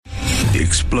The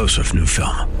explosive new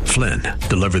film, Flynn,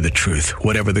 deliver the truth,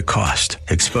 whatever the cost,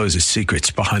 exposes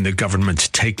secrets behind the government's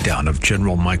takedown of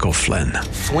General Michael Flynn.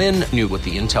 Flynn knew what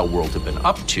the intel world had been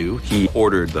up to. He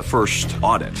ordered the first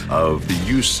audit of the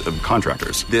use of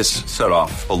contractors. This set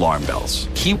off alarm bells.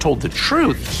 He told the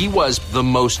truth. He was the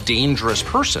most dangerous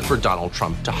person for Donald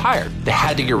Trump to hire. They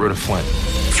had to get rid of Flynn.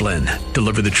 Flynn,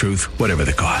 deliver the truth, whatever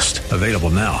the cost. Available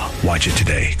now. Watch it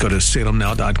today. Go to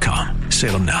salemnow.com.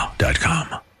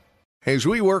 salemnow.com. As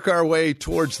we work our way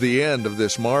towards the end of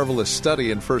this marvelous study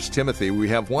in 1 Timothy, we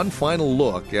have one final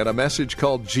look at a message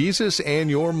called Jesus and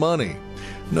Your Money.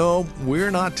 No, we're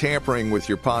not tampering with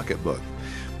your pocketbook,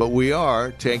 but we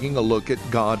are taking a look at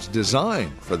God's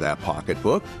design for that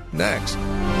pocketbook next.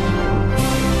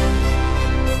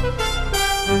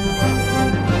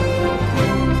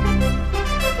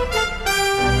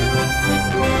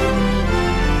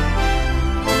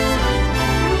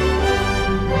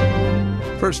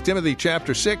 First Timothy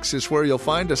chapter 6 is where you'll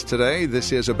find us today.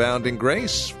 This is Abounding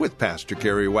Grace with Pastor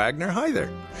Kerry Wagner. Hi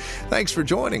there. Thanks for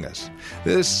joining us.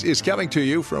 This is coming to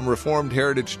you from Reformed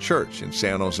Heritage Church in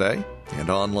San Jose and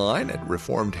online at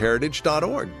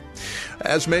reformedheritage.org.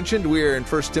 As mentioned, we are in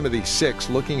 1 Timothy 6,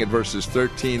 looking at verses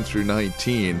 13 through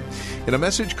 19 in a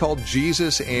message called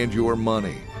Jesus and Your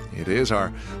Money. It is our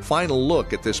final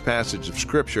look at this passage of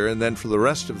Scripture, and then for the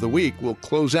rest of the week, we'll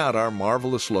close out our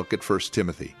marvelous look at 1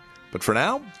 Timothy. But for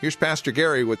now, here's Pastor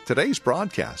Gary with today's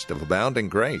broadcast of Abounding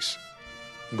Grace.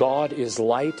 God is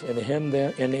light, and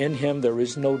in Him there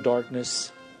is no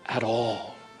darkness at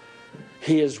all.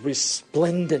 He is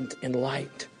resplendent in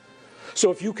light.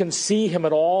 So if you can see Him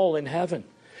at all in heaven,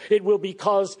 it will be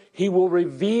because He will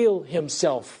reveal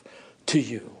Himself to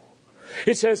you.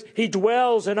 It says, He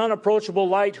dwells in unapproachable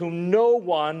light, whom no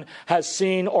one has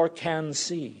seen or can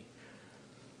see.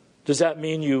 Does that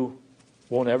mean you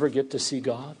won't ever get to see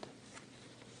God?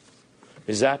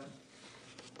 Is that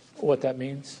what that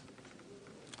means?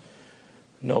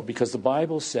 No, because the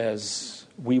Bible says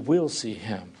we will see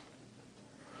Him.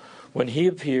 When He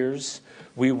appears,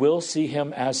 we will see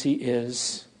Him as He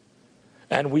is,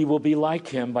 and we will be like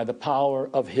Him by the power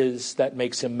of His that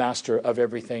makes Him master of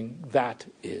everything that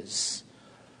is.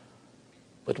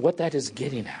 But what that is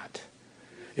getting at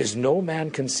is no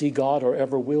man can see God or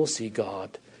ever will see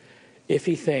God if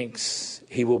he thinks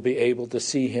he will be able to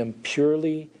see Him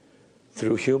purely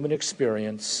through human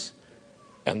experience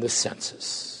and the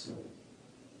senses,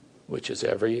 which is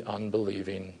every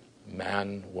unbelieving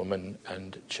man, woman,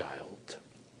 and child.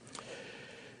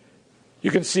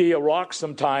 You can see a rock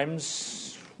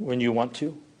sometimes when you want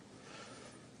to.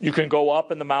 You can go up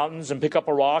in the mountains and pick up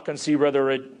a rock and see whether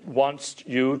it wants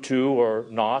you to or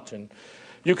not. And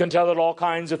you can tell it all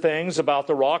kinds of things about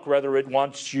the rock, whether it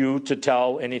wants you to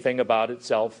tell anything about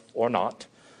itself or not.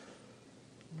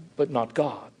 But not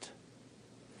God.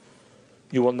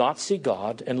 You will not see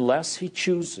God unless He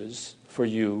chooses for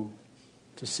you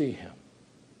to see Him.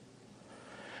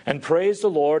 And praise the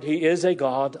Lord, He is a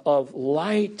God of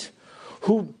light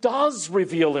who does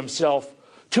reveal Himself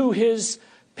to His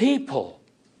people.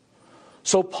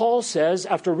 So Paul says,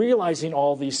 after realizing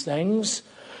all these things,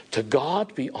 to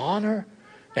God be honor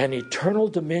and eternal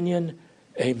dominion.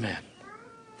 Amen.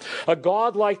 A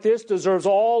God like this deserves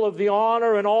all of the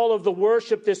honor and all of the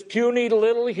worship this puny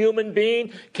little human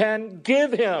being can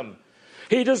give Him.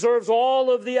 He deserves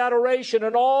all of the adoration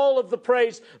and all of the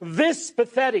praise this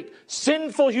pathetic,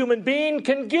 sinful human being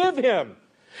can give Him.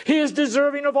 He is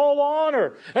deserving of all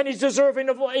honor, and He's deserving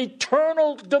of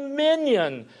eternal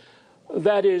dominion.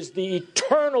 That is the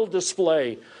eternal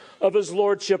display of His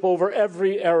lordship over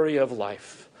every area of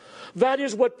life. That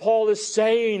is what Paul is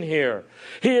saying here.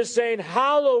 He is saying,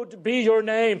 hallowed be your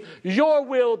name. Your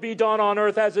will be done on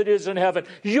earth as it is in heaven.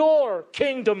 Your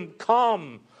kingdom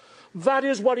come. That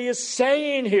is what he is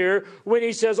saying here when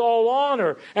he says all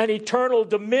honor and eternal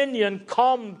dominion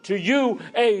come to you.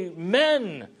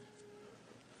 Amen.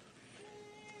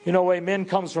 You know, amen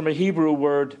comes from a Hebrew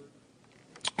word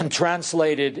and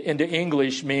translated into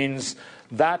English means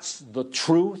that's the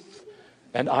truth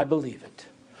and I believe it.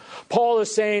 Paul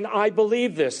is saying, I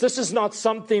believe this. This is not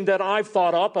something that I've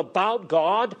thought up about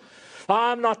God.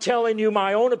 I'm not telling you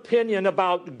my own opinion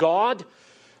about God.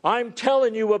 I'm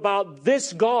telling you about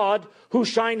this God who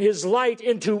shined His light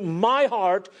into my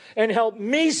heart and helped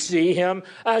me see Him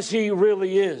as He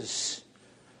really is.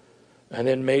 And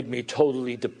then made me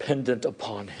totally dependent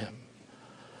upon Him.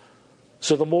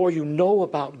 So the more you know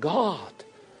about God,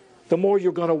 the more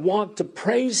you're going to want to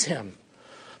praise Him.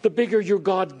 The bigger your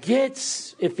God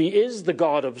gets, if He is the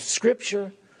God of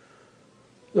Scripture,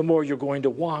 the more you're going to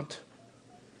want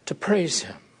to praise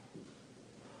Him.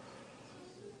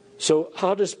 So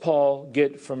how does Paul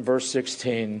get from verse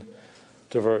 16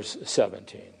 to verse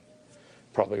 17?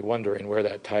 Probably wondering where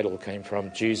that title came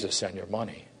from, Jesus and Your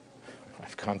Money.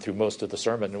 I've gone through most of the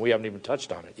sermon and we haven't even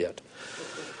touched on it yet.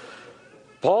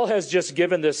 Paul has just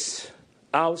given this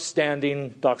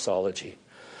outstanding doxology,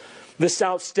 this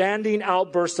outstanding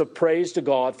outburst of praise to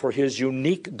God for His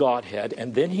unique Godhead.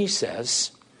 And then he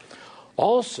says,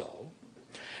 also,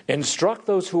 instruct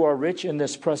those who are rich in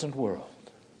this present world.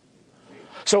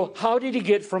 So how did he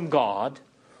get from God,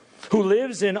 who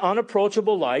lives in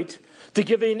unapproachable light, to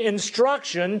giving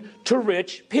instruction to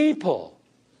rich people?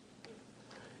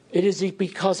 It is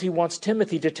because he wants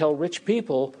Timothy to tell rich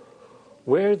people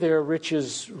where their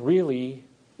riches really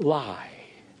lie.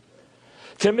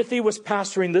 Timothy was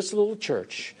pastoring this little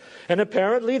church, and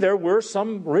apparently there were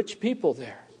some rich people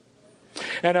there.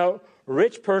 And a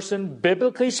rich person,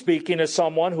 biblically speaking, is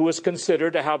someone who is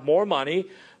considered to have more money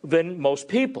than most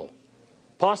people,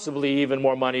 possibly even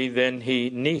more money than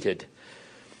he needed.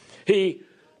 He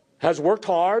has worked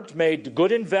hard, made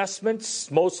good investments,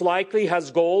 most likely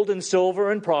has gold and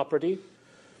silver and property.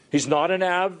 He's not an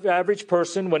average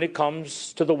person when it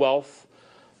comes to the wealth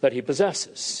that he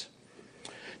possesses.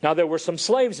 Now, there were some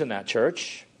slaves in that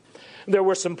church. There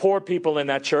were some poor people in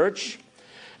that church.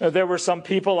 There were some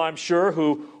people, I'm sure,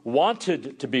 who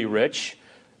wanted to be rich.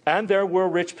 And there were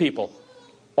rich people,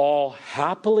 all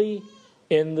happily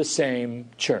in the same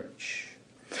church.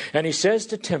 And he says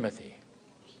to Timothy,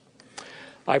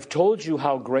 I've told you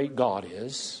how great God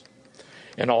is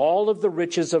and all of the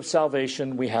riches of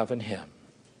salvation we have in Him.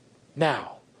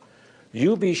 Now,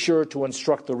 you be sure to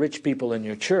instruct the rich people in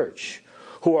your church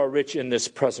who are rich in this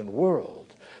present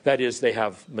world, that is, they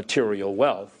have material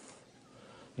wealth,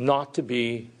 not to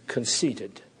be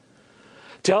conceited.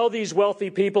 Tell these wealthy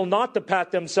people not to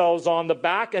pat themselves on the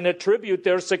back and attribute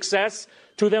their success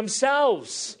to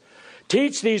themselves.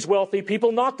 Teach these wealthy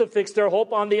people not to fix their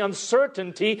hope on the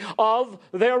uncertainty of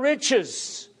their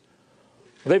riches.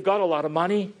 They've got a lot of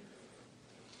money,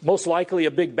 most likely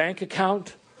a big bank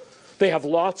account. They have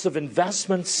lots of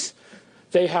investments.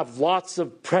 They have lots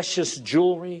of precious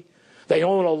jewelry. They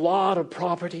own a lot of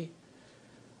property.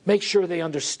 Make sure they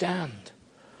understand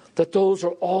that those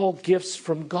are all gifts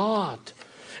from God,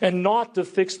 and not to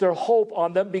fix their hope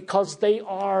on them because they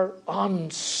are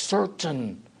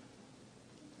uncertain.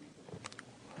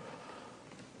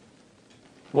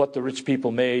 What the rich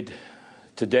people made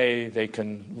today, they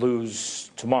can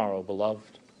lose tomorrow,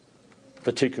 beloved,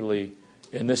 particularly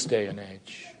in this day and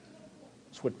age.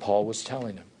 That's what Paul was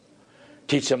telling them.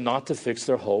 Teach them not to fix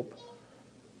their hope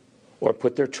or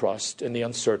put their trust in the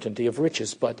uncertainty of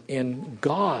riches, but in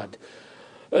God,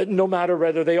 no matter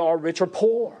whether they are rich or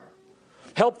poor.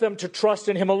 Help them to trust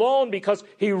in Him alone, because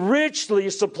He richly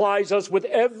supplies us with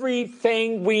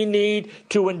everything we need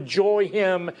to enjoy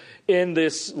Him in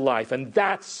this life. And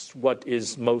that's what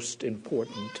is most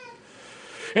important.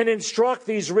 And instruct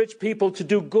these rich people to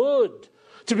do good,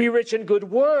 to be rich in good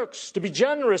works, to be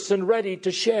generous and ready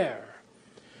to share.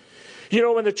 You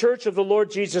know, in the church of the Lord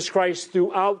Jesus Christ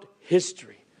throughout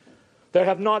history, there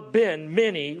have not been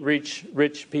many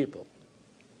rich people.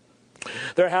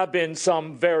 There have been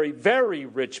some very, very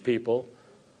rich people,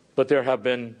 but there have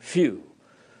been few.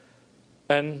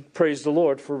 And praise the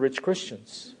Lord for rich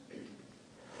Christians.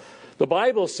 The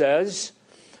Bible says,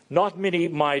 not many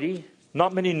mighty,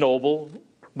 not many noble,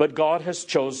 but God has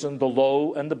chosen the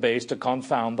low and the base to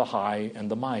confound the high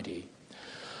and the mighty.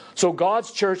 So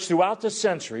God's church throughout the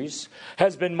centuries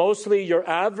has been mostly your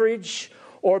average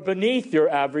or beneath your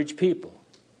average people.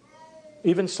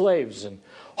 Even slaves and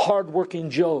hard-working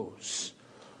Joes.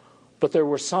 But there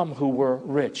were some who were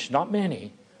rich. Not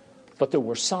many, but there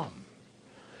were some.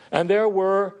 And there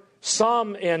were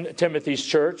some in Timothy's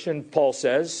church, and Paul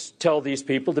says, tell these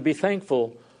people to be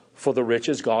thankful for the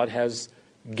riches God has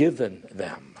given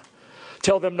them.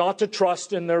 Tell them not to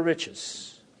trust in their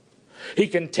riches. He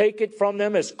can take it from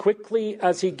them as quickly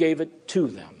as He gave it to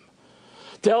them.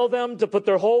 Tell them to put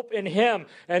their hope in Him,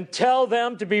 and tell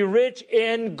them to be rich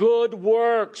in good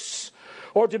works,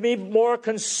 or to be more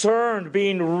concerned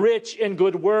being rich in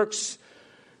good works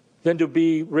than to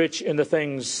be rich in the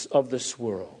things of this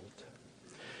world.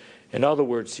 In other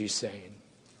words, he's saying,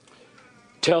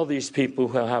 tell these people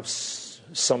who have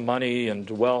some money and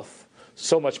wealth,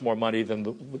 so much more money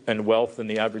and wealth than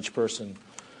the average person,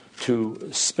 to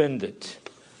spend it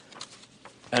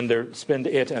and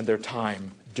their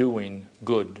time doing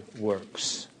good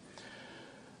works.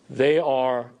 They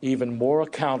are even more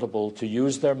accountable to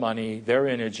use their money, their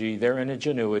energy, their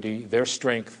ingenuity, their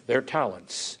strength, their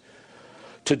talents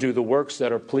to do the works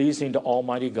that are pleasing to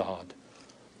Almighty God,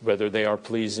 whether they are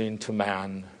pleasing to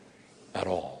man at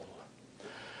all.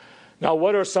 Now,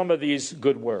 what are some of these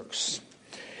good works?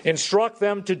 Instruct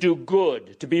them to do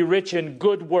good, to be rich in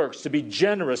good works, to be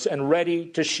generous and ready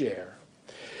to share.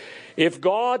 If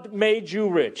God made you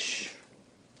rich,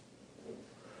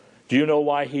 do you know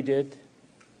why He did?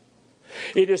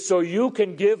 It is so you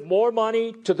can give more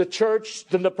money to the church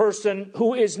than the person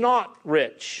who is not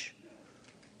rich.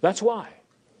 That's why.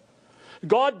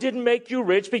 God didn't make you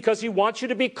rich because He wants you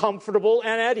to be comfortable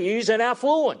and at ease and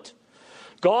affluent.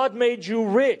 God made you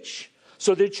rich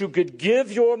so that you could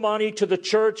give your money to the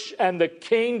church and the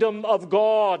kingdom of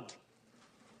God.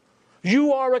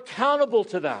 You are accountable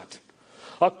to that.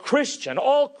 A Christian,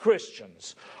 all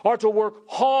Christians, are to work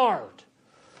hard.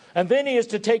 And then he is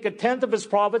to take 1/10 of his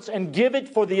profits and give it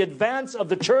for the advance of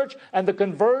the church and the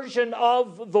conversion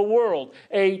of the world.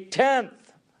 1/10.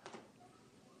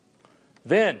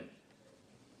 Then,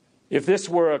 if this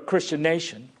were a Christian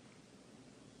nation,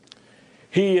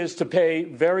 he is to pay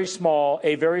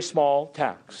a very small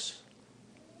tax.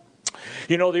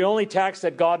 You know, the only tax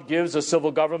that God gives a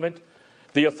civil government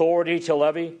the authority to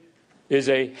levy is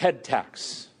a head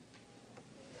tax.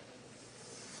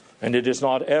 And it is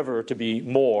not ever to be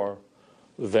more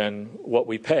than what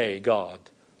we pay God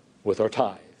with our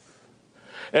tithe.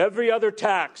 Every other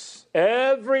tax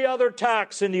in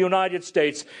the United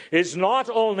States is not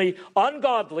only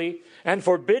ungodly and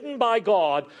forbidden by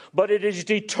God, but it is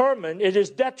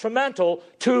detrimental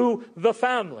to the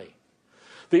family.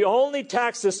 The only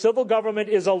tax the civil government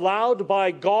is allowed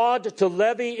by God to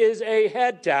levy is a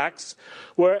head tax,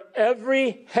 where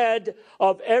every head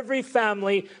of every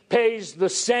family pays the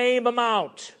same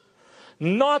amount.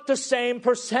 Not the same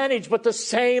percentage, but the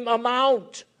same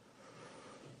amount.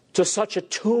 To such a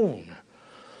tune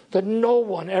that no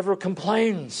one ever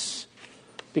complains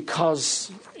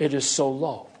because it is so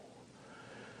low.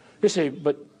 You say,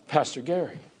 but Pastor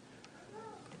Gary,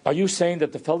 are you saying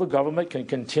that the federal government can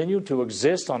continue to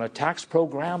exist on a tax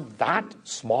program that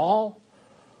small?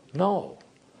 No.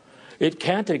 It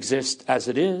can't exist as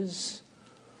it is,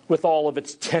 with all of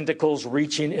its tentacles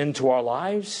reaching into our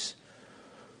lives.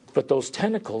 But those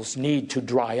tentacles need to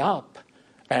dry up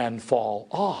and fall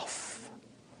off.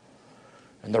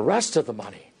 And the rest of the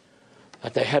money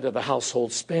that the head of the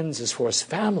household spends is for his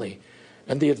family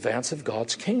and the advance of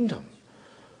God's kingdom.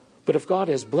 But if God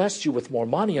has blessed you with more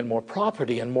money and more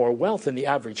property and more wealth than the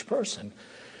average person,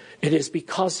 it is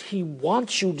because He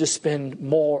wants you to spend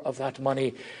more of that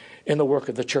money in the work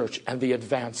of the church and the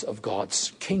advance of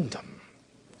God's kingdom.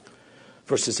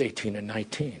 Verses 18 and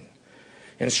 19.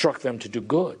 Instruct them to do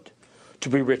good, to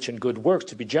be rich in good works,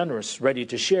 to be generous, ready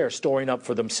to share, storing up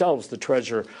for themselves the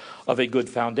treasure of a good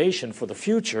foundation for the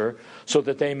future, so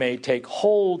that they may take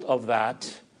hold of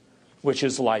that which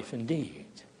is life indeed.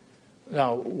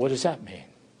 Now, what does that mean?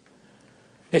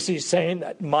 Is he saying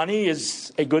that money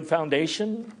is a good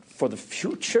foundation for the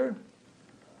future?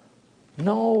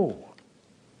 No.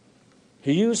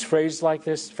 He used phrases like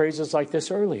this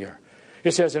earlier.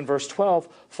 It says in verse 12,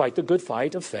 fight the good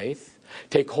fight of faith,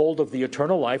 take hold of the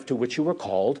eternal life to which you were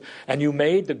called, and you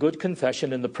made the good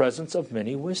confession in the presence of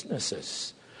many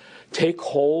witnesses. Take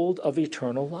hold of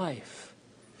eternal life.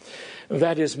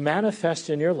 That is manifest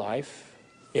in your life,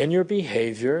 in your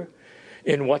behavior,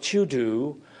 in what you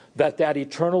do, that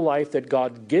eternal life that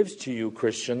God gives to you,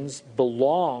 Christians,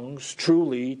 belongs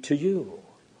truly to you.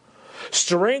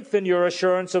 Strengthen your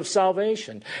assurance of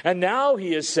salvation. And now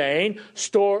he is saying,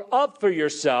 store up for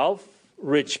yourself,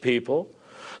 rich people,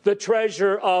 the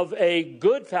treasure of a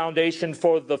good foundation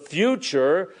for the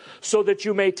future, so that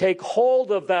you may take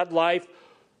hold of that life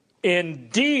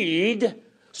indeed,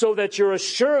 so that your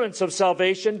assurance of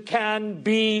salvation can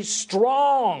be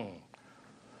strong.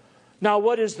 Now,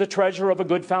 what is the treasure of a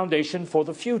good foundation for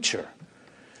the future?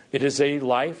 It is a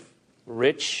life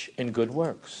rich in good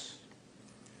works.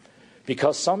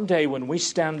 Because someday when we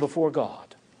stand before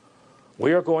God,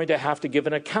 we are going to have to give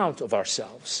an account of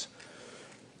ourselves.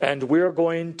 And we are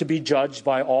going to be judged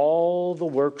by all the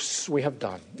works we have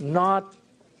done. Not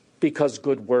because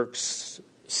good works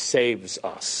saves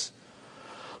us,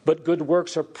 but good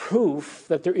works are proof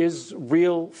that there is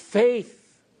real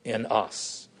faith in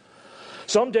us.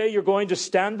 Someday you're going to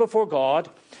stand before God,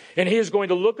 and He is going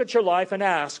to look at your life and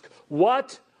ask,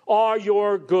 what are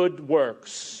your good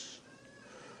works?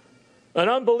 An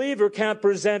unbeliever can't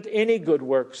present any good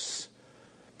works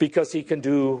because he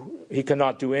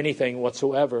cannot do anything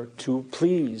whatsoever to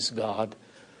please God.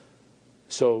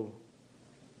 So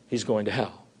he's going to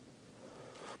hell.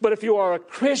 But if you are a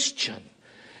Christian,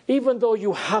 even though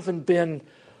you haven't been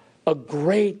a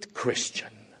great Christian,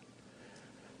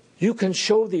 you can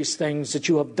show these things that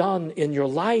you have done in your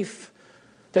life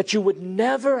that you would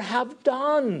never have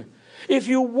done if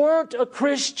you weren't a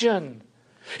Christian,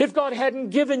 if God hadn't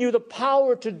given you the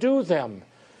power to do them.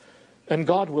 And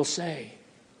God will say,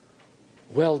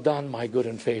 well done, my good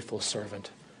and faithful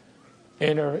servant.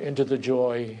 Enter into the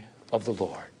joy of the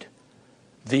Lord.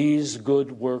 These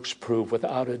good works prove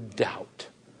without a doubt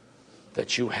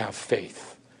that you have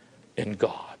faith in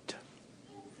God.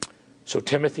 So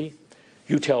Timothy,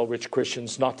 you tell rich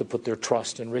Christians not to put their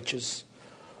trust in riches,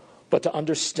 but to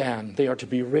understand they are to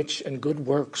be rich in good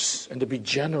works and to be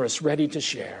generous, ready to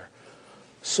share,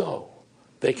 so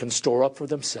they can store up for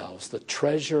themselves the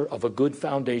treasure of a good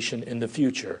foundation in the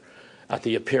future at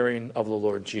the appearing of the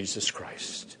Lord Jesus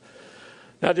Christ.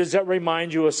 Now, does that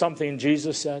remind you of something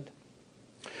Jesus said?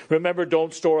 Remember,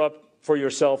 don't store up for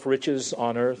yourself riches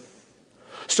on earth.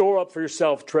 Store up for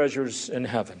yourself treasures in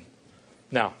heaven.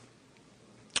 Now,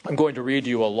 I'm going to read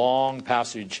you a long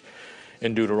passage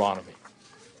in Deuteronomy.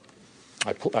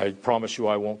 I promise you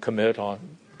I won't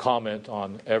comment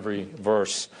on every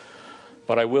verse,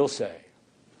 but I will say,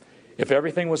 if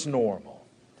everything was normal,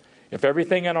 if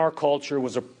everything in our culture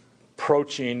was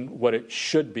approaching what it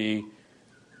should be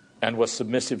and was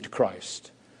submissive to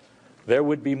Christ, there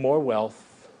would be more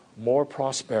wealth, more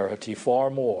prosperity,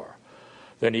 far more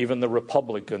than even the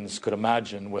Republicans could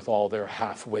imagine with all their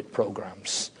half-wit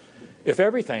programs. If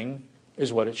everything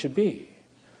is what it should be.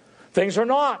 Things are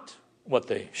not what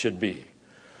they should be.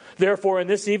 Therefore, in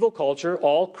this evil culture,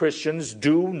 all Christians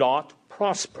do not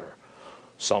prosper.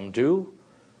 Some do,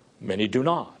 many do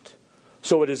not.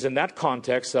 So it is in that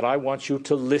context that I want you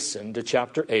to listen to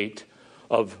chapter 8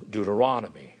 of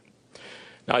Deuteronomy.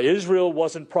 Now, Israel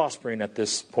wasn't prospering at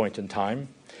this point in time.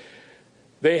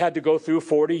 They had to go through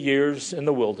 40 years in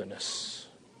the wilderness.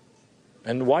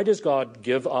 And why does God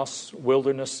give us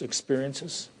wilderness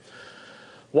experiences?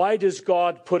 Why does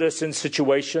God put us in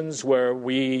situations where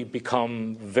we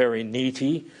become very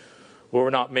needy, where we're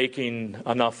not making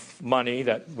enough money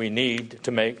that we need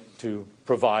to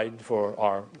provide for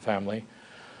our family?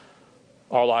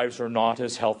 Our lives are not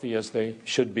as healthy as they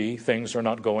should be. Things are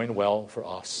not going well for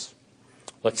us.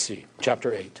 Let's see,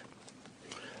 chapter 8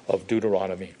 of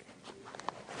Deuteronomy.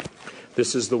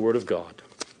 This is the word of God.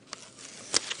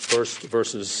 First,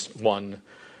 verses 1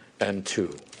 and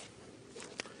 2.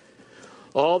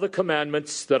 All the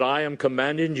commandments that I am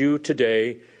commanding you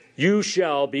today, you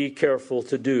shall be careful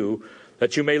to do,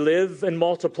 that you may live and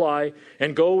multiply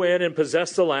and go in and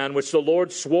possess the land which the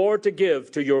Lord swore to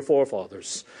give to your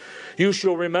forefathers. You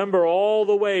shall remember all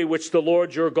the way which the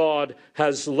Lord your God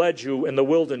has led you in the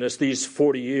wilderness these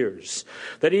 40 years,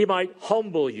 that he might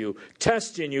humble you,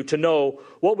 testing you to know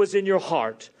what was in your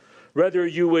heart, whether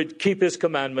you would keep his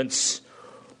commandments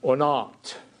or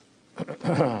not.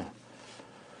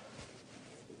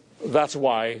 That's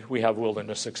why we have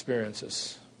wilderness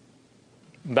experiences.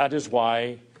 That is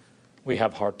why we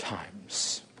have hard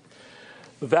times.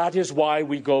 That is why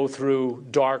we go through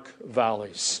dark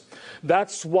valleys.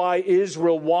 That's why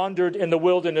Israel wandered in the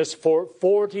wilderness for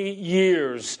 40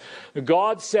 years.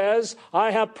 God says,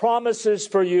 I have promises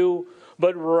for you,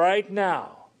 but right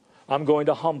now I'm going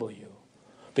to humble you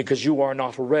because you are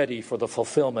not ready for the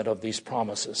fulfillment of these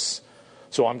promises.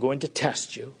 So I'm going to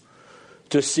test you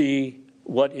to see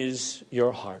what is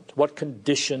your heart. What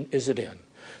condition is it in?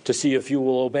 To see if you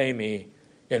will obey me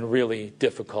in really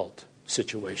difficult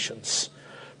situations.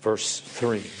 Verse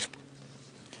 3.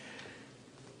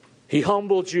 He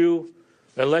humbled you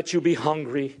and let you be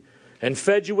hungry and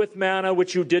fed you with manna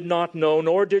which you did not know,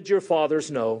 nor did your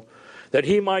fathers know, that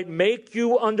he might make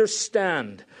you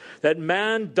understand that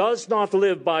man does not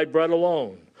live by bread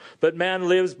alone, but man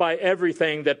lives by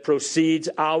everything that proceeds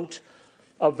out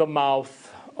of the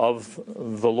mouth of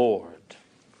the Lord.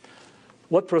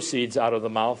 What proceeds out of the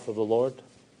mouth of the Lord?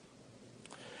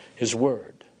 His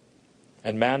word.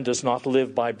 And man does not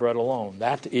live by bread alone.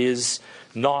 That is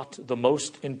not the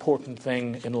most important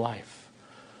thing in life.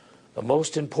 The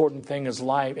most important thing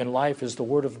in life is the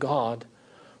word of God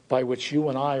by which you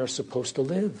and I are supposed to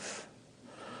live.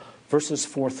 Verses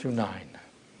 4 through 9.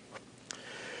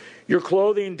 Your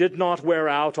clothing did not wear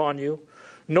out on you,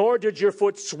 nor did your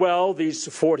foot swell these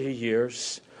 40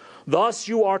 years. Thus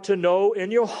you are to know in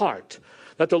your heart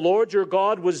that the Lord your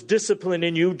God was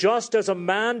disciplining you just as a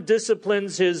man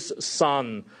disciplines his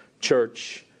son,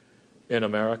 church in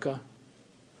America.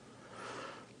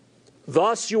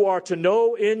 Thus you are to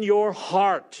know in your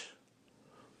heart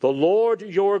the Lord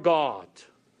your God.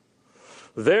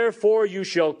 Therefore you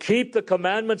shall keep the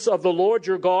commandments of the Lord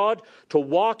your God, to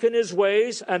walk in his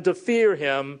ways and to fear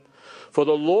him. For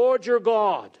the Lord your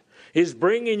God He's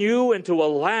bringing you into a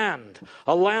land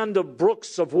of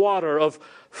brooks of water, of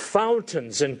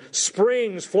fountains and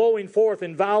springs flowing forth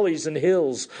in valleys and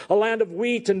hills, a land of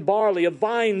wheat and barley, of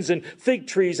vines and fig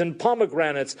trees and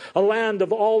pomegranates, a land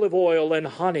of olive oil and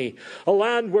honey, a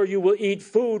land where you will eat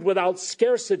food without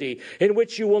scarcity, in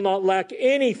which you will not lack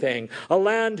anything, a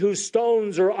land whose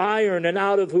stones are iron and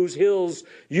out of whose hills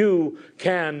you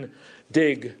can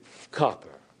dig copper.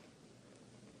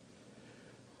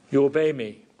 You obey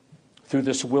me through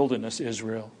this wilderness,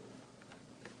 Israel,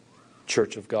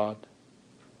 Church of God.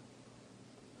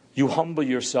 You humble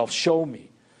yourself. Show me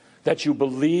that you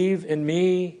believe in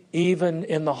me even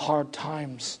in the hard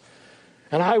times.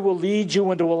 And I will lead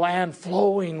you into a land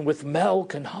flowing with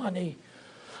milk and honey.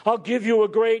 I'll give you a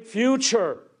great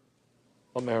future,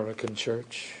 American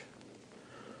church.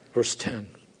 Verse 10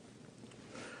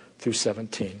 through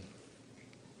 17.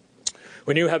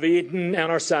 When you have eaten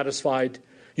and are satisfied,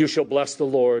 you shall bless the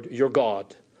Lord your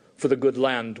God for the good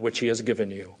land which he has given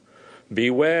you.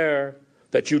 Beware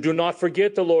that you do not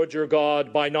forget the Lord your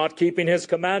God by not keeping his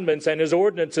commandments and his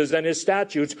ordinances and his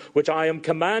statutes, which I am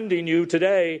commanding you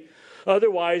today.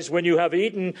 Otherwise, when you have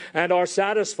eaten and are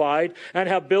satisfied and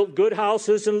have built good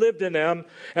houses and lived in them,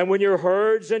 and when your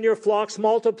herds and your flocks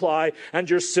multiply, and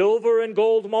your silver and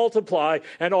gold multiply,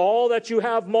 and all that you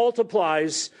have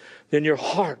multiplies, then your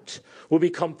heart will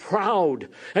become proud,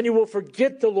 and you will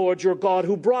forget the Lord your God,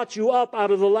 who brought you up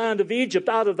out of the land of Egypt,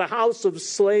 out of the house of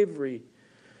slavery.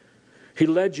 He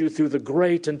led you through the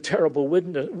great and terrible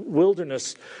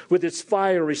wilderness with its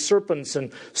fiery serpents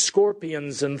and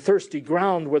scorpions and thirsty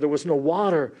ground where there was no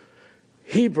water.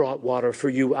 He brought water for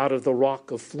you out of the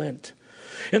rock of flint.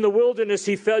 In the wilderness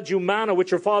he fed you manna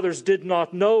which your fathers did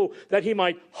not know, that he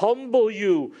might humble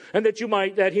you and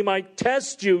that he might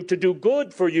test you to do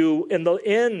good for you in the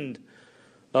end.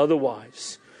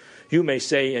 Otherwise, you may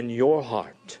say in your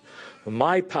heart,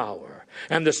 my power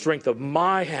and the strength of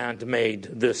my hand made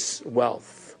this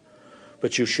wealth.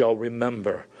 But you shall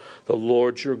remember the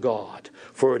Lord your God,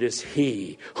 for it is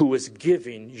he who is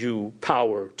giving you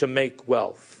power to make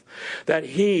wealth, that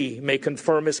he may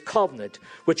confirm his covenant,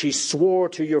 which he swore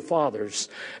to your fathers,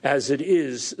 as it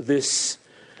is this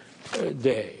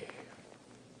day.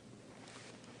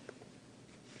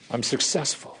 I'm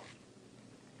successful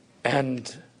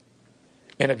and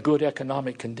in a good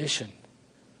economic condition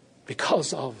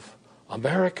because of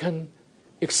American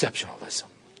exceptionalism.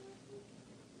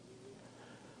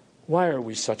 Why are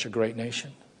we such a great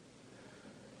nation?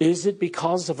 Is it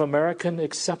because of American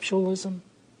exceptionalism?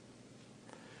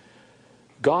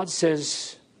 God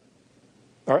says,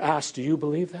 or asks, do you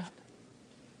believe that?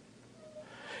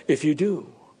 If you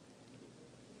do,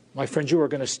 my friends, you are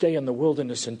going to stay in the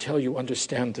wilderness until you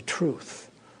understand the truth.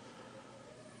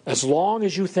 As long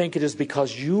as you think it is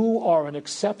because you are an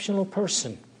exceptional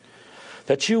person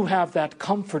that you have that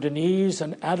comfort and ease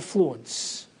and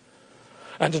affluence,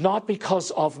 and not because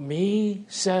of me,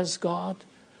 says God,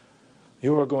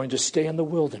 you are going to stay in the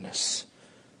wilderness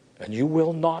and you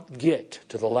will not get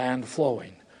to the land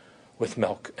flowing with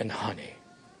milk and honey.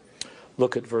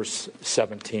 Look at verse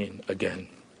 17 again.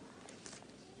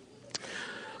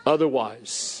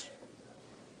 Otherwise,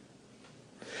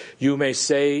 you may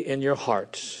say in your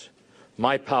heart,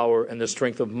 my power and the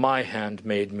strength of my hand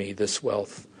made me this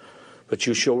wealth. But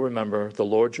you shall remember the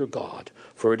Lord your God,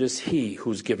 for it is he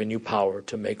who's given you power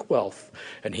to make wealth,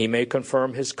 and he may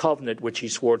confirm his covenant which he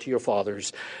swore to your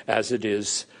fathers, as it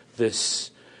is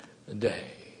this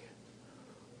day.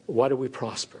 Why do we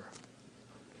prosper?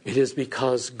 It is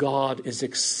because God is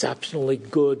exceptionally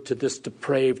good to this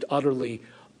depraved, utterly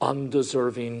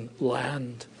undeserving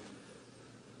land.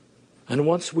 And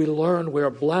once we learn we are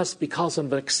blessed because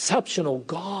of an exceptional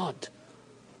God,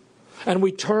 and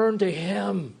we turn to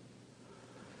him,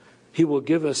 he will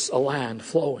give us a land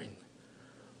flowing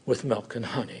with milk and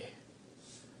honey.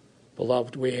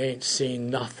 Beloved, we ain't seen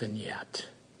nothing yet.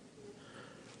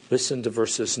 Listen to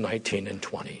verses 19 and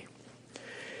 20.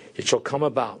 It shall come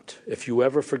about, if you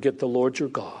ever forget the Lord your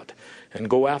God, and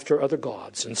go after other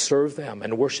gods, and serve them,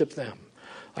 and worship them,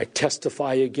 I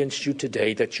testify against you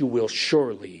today that you will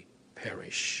surely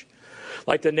perish.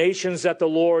 Like the nations that the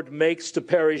Lord makes to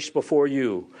perish before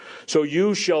you, so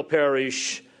you shall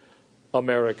perish,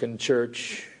 American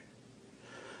church,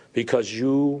 because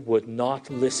you would not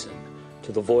listen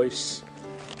to the voice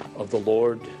of the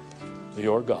Lord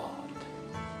your God.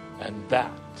 And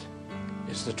that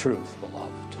is the truth,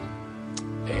 beloved.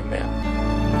 Amen.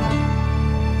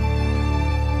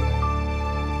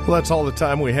 Well, that's all the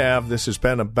time we have. This has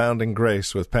been Abounding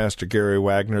Grace with Pastor Gary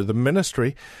Wagner, the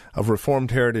ministry of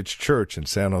Reformed Heritage Church in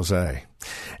San Jose.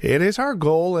 It is our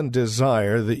goal and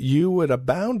desire that you would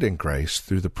abound in grace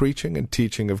through the preaching and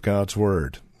teaching of God's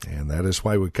Word. And that is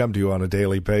why we come to you on a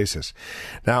daily basis.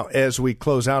 Now, as we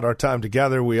close out our time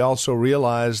together, we also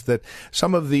realize that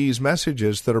some of these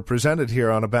messages that are presented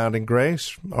here on Abounding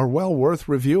Grace are well worth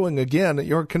reviewing again at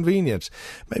your convenience.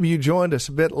 Maybe you joined us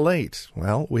a bit late.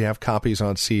 Well, we have copies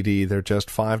on CD. They're just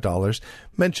 $5.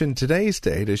 Mention today's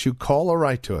date as you call or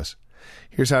write to us.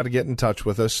 Here's how to get in touch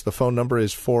with us. The phone number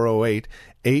is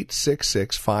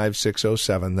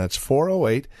 408-866-5607. That's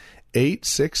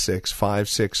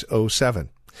 408-866-5607.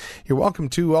 You're welcome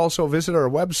to also visit our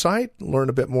website, learn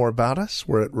a bit more about us.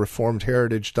 We're at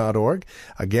reformedheritage.org.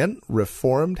 Again,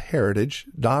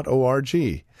 reformedheritage.org.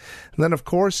 And then, of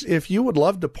course, if you would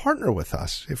love to partner with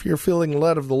us, if you're feeling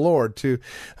led of the Lord to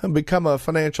become a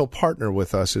financial partner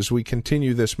with us as we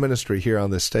continue this ministry here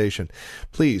on this station,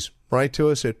 please write to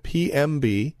us at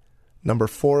PMB number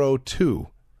 402.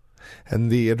 And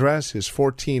the address is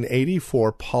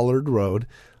 1484 Pollard Road,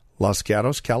 Los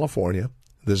Gatos, California.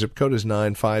 The zip code is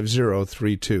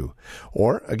 95032.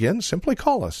 Or, again, simply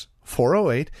call us,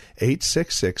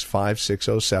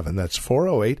 408-866-5607. That's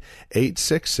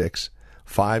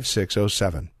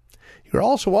 408-866-5607. You're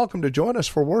also welcome to join us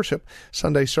for worship.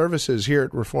 Sunday services here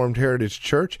at Reformed Heritage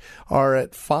Church are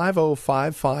at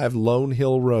 5055 Lone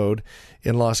Hill Road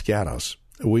in Los Gatos.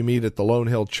 We meet at the Lone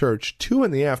Hill Church 2 in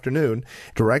the afternoon.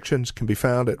 Directions can be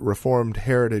found at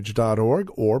reformedheritage.org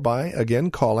or by,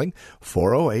 again, calling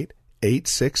 408-866-5607.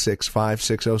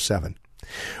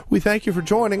 We thank you for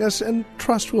joining us and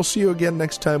trust we'll see you again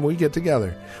next time we get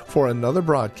together for another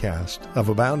broadcast of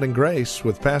Abounding Grace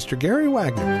with Pastor Gary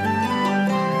Wagner.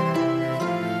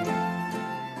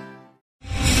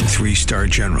 3-star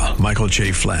General Michael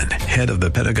J. Flynn, head of the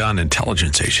Pentagon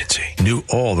Intelligence Agency, knew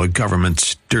all the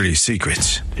government's dirty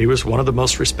secrets. He was one of the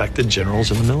most respected generals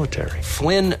in the military.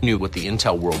 Flynn knew what the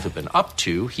intel world had been up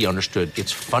to. He understood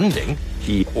its funding.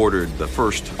 He ordered the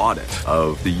first audit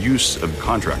of the use of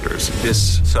contractors.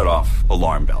 This set off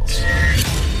alarm bells.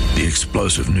 The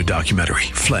explosive new documentary,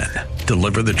 Flynn,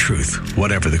 Deliver the Truth,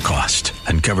 Whatever the Cost,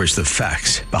 uncovers the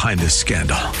facts behind this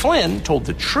scandal. Flynn told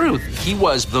the truth. He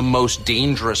was the most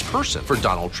dangerous person for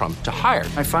Donald Trump to hire.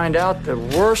 I find out the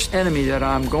worst enemy that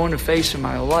I'm going to face in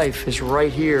my life is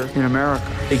right here in America.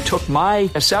 They took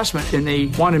my assessment and they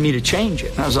wanted me to change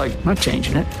it. And I was like, I'm not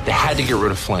changing it. They had to get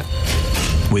rid of Flynn.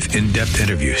 With in-depth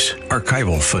interviews,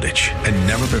 archival footage, and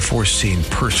never-before-seen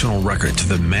personal records of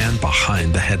the man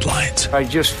behind the headlines. I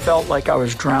just felt like I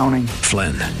was drowning.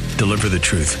 Flynn, Deliver the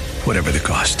Truth, Whatever the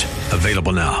Cost.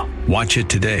 Available now. Watch it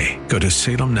today. Go to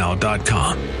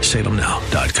salemnow.com.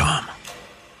 salemnow.com.